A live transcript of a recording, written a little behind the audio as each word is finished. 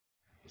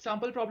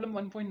Sample problem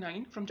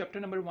 1.9 from chapter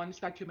number 1,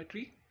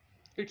 Stoichiometry.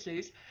 It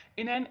says,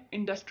 in an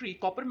industry,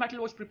 copper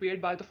metal was prepared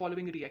by the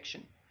following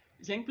reaction.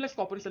 Zinc plus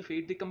copper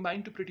sulfate, they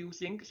combine to produce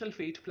zinc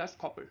sulfate plus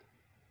copper.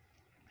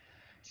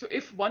 So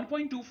if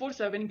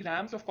 1.247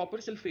 grams of copper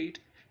sulfate,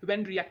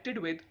 when reacted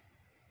with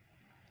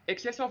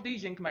excess of the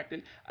zinc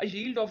metal, a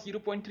yield of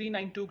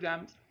 0.392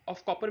 grams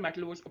of copper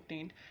metal was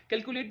obtained.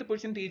 Calculate the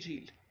percentage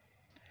yield.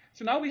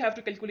 So now we have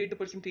to calculate the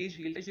percentage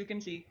yield. As you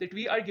can see that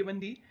we are given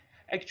the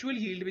actual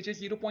yield, which is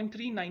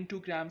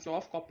 0.392 grams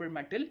of copper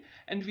metal,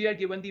 and we are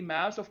given the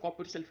mass of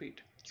copper sulfate.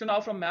 So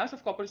now from mass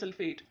of copper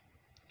sulfate,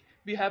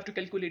 we have to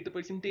calculate the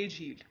percentage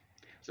yield.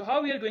 So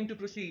how we are going to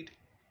proceed?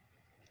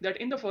 That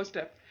in the first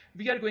step,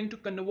 we are going to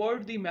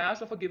convert the mass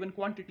of a given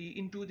quantity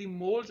into the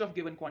moles of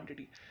given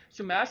quantity.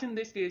 So mass in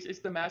this case is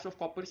the mass of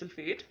copper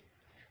sulfate.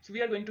 So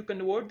we are going to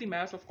convert the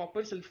mass of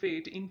copper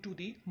sulfate into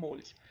the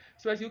moles.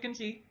 So as you can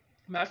see,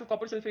 mass of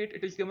copper sulfate,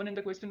 it is given in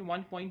the question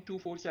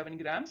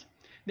 1.247 grams.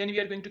 Then we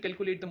are going to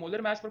calculate the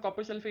molar mass for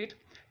copper sulfate.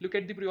 Look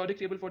at the periodic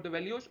table for the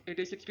values. It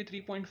is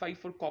 63.5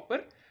 for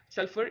copper,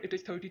 sulfur it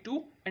is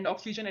 32, and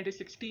oxygen it is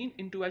 16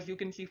 into, as you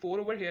can see, 4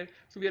 over here.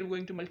 So we are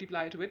going to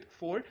multiply it with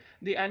 4.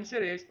 The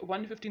answer is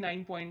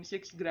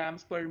 159.6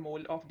 grams per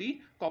mole of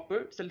the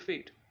copper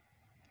sulfate.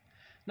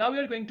 Now we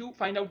are going to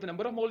find out the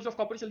number of moles of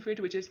copper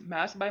sulfate, which is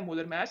mass by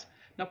molar mass.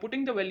 Now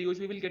putting the values,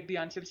 we will get the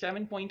answer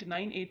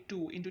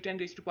 7.982 into 10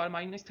 raised to power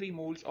minus 3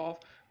 moles of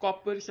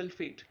copper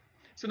sulfate.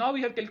 So now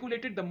we have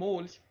calculated the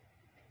moles.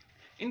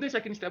 In the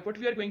second step, what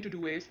we are going to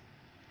do is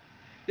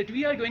that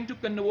we are going to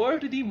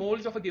convert the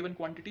moles of a given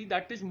quantity,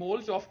 that is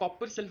moles of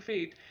copper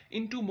sulfate,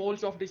 into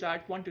moles of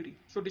desired quantity.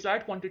 So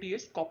desired quantity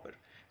is copper.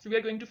 So we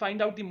are going to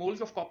find out the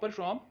moles of copper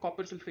from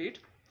copper sulfate.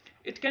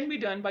 It can be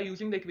done by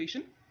using the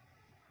equation.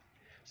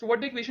 So what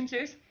the equation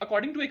says,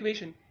 according to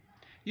equation,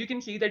 you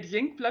can see that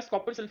zinc plus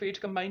copper sulfate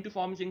combine to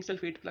form zinc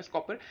sulfate plus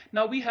copper.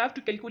 Now we have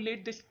to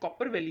calculate this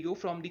copper value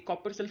from the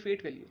copper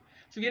sulfate value.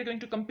 So we are going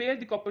to compare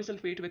the copper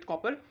sulfate with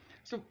copper.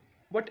 So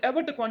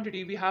whatever the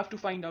quantity we have to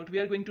find out, we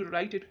are going to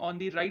write it on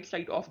the right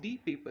side of the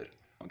paper.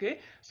 Okay.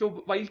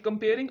 So while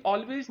comparing,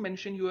 always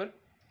mention your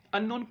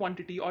unknown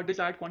quantity or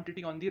desired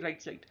quantity on the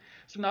right side.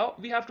 So now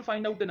we have to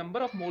find out the number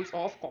of moles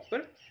of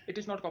copper. It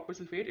is not copper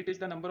sulfate, it is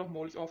the number of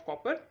moles of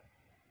copper.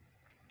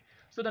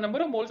 So the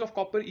number of moles of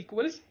copper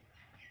equals,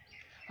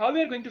 how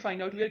we are going to find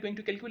out? We are going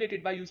to calculate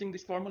it by using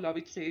this formula,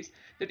 which says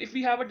that if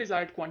we have a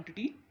desired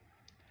quantity,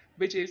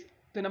 which is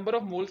the number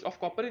of moles of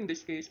copper in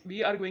this case,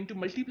 we are going to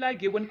multiply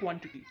given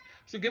quantity.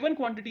 So given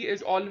quantity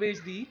is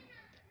always the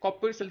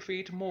copper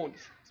sulfate moles.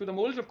 So the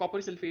moles of copper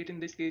sulfate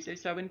in this case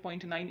is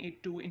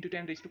 7.982 into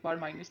 10 raised to power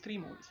minus 3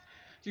 moles.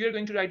 So you are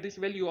going to write this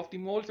value of the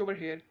moles over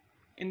here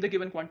in the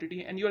given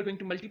quantity, and you are going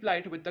to multiply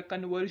it with the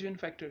conversion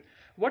factor.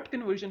 What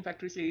conversion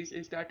factor says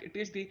is that it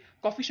is the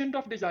coefficient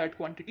of desired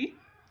quantity.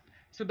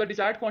 So the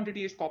desired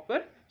quantity is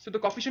copper. So the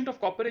coefficient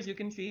of copper, as you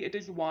can see, it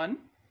is 1,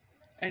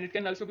 and it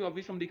can also be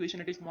obvious from the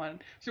equation, it is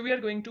 1. So we are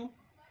going to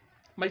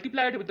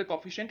multiply it with the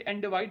coefficient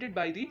and divide it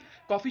by the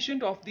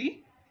coefficient of the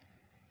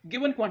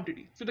given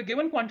quantity. So the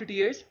given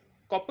quantity is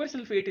copper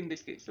sulfate in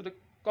this case. So the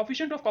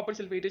coefficient of copper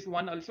sulfate is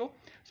 1 also.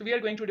 So we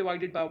are going to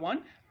divide it by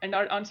 1, and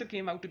our answer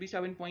came out to be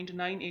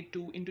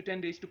 7.982 into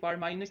 10 raised to power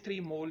minus 3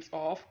 moles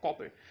of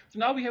copper. So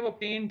now we have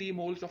obtained the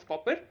moles of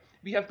copper.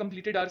 We have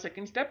completed our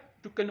second step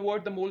to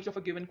convert the moles of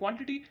a given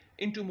quantity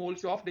into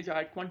moles of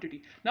desired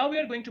quantity. Now we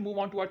are going to move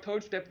on to our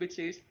third step, which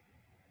is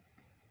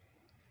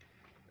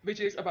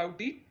about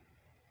the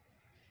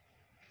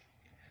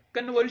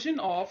conversion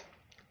of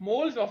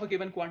moles of a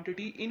given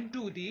quantity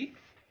into the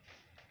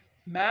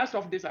mass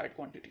of desired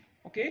quantity.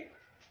 Okay.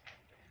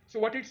 So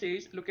what it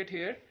says, look at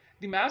here,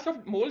 the mass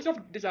of moles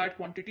of desired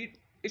quantity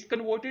is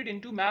converted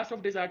into mass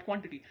of desired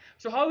quantity.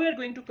 So how we are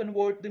going to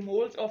convert the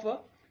moles of a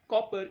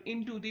copper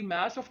into the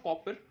mass of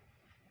copper?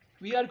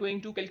 We are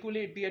going to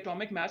calculate the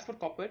atomic mass for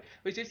copper,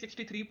 which is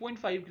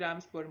 63.5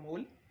 grams per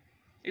mole.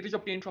 It is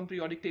obtained from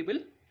periodic table.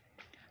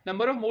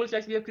 Number of moles,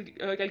 as we have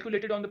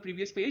calculated on the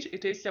previous page,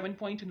 it is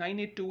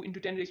 7.982 into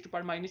 10 raised to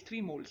power minus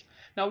 3 moles.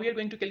 Now we are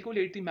going to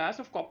calculate the mass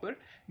of copper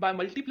by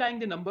multiplying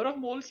the number of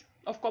moles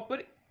of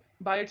copper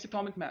by its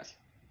atomic mass.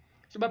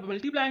 So by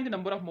multiplying the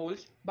number of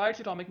moles by its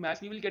atomic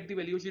mass, we will get the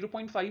value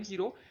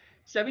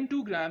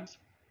 0.5072 grams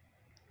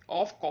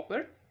of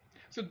copper.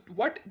 So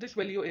what this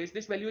value is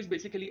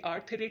basically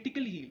our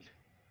theoretical yield.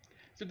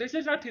 So this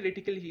is our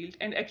theoretical yield,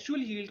 and actual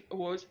yield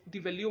was the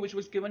value which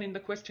was given in the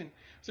question.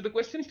 So the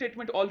question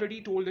statement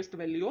already told us the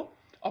value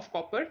of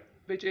copper,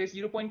 which is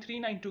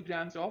 0.392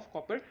 grams of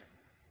copper.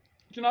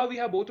 So now we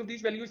have both of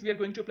these values. We are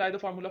going to apply the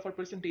formula for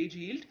percentage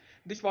yield.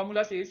 This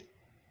formula says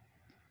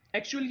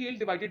actual yield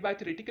divided by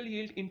theoretical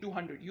yield into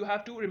 100. You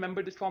have to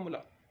remember this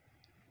formula.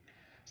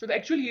 So the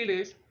actual yield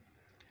is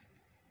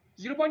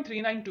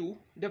 0.392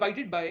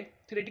 divided by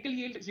theoretical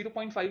yield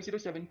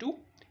 0.5072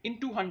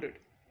 into 100.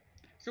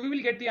 So we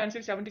will get the answer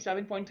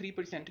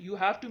 77.3%. You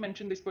have to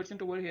mention this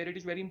percent over here. It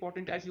is very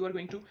important as you are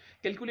going to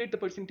calculate the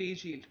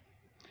percentage yield.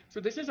 So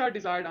this is our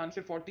desired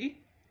answer for the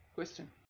question.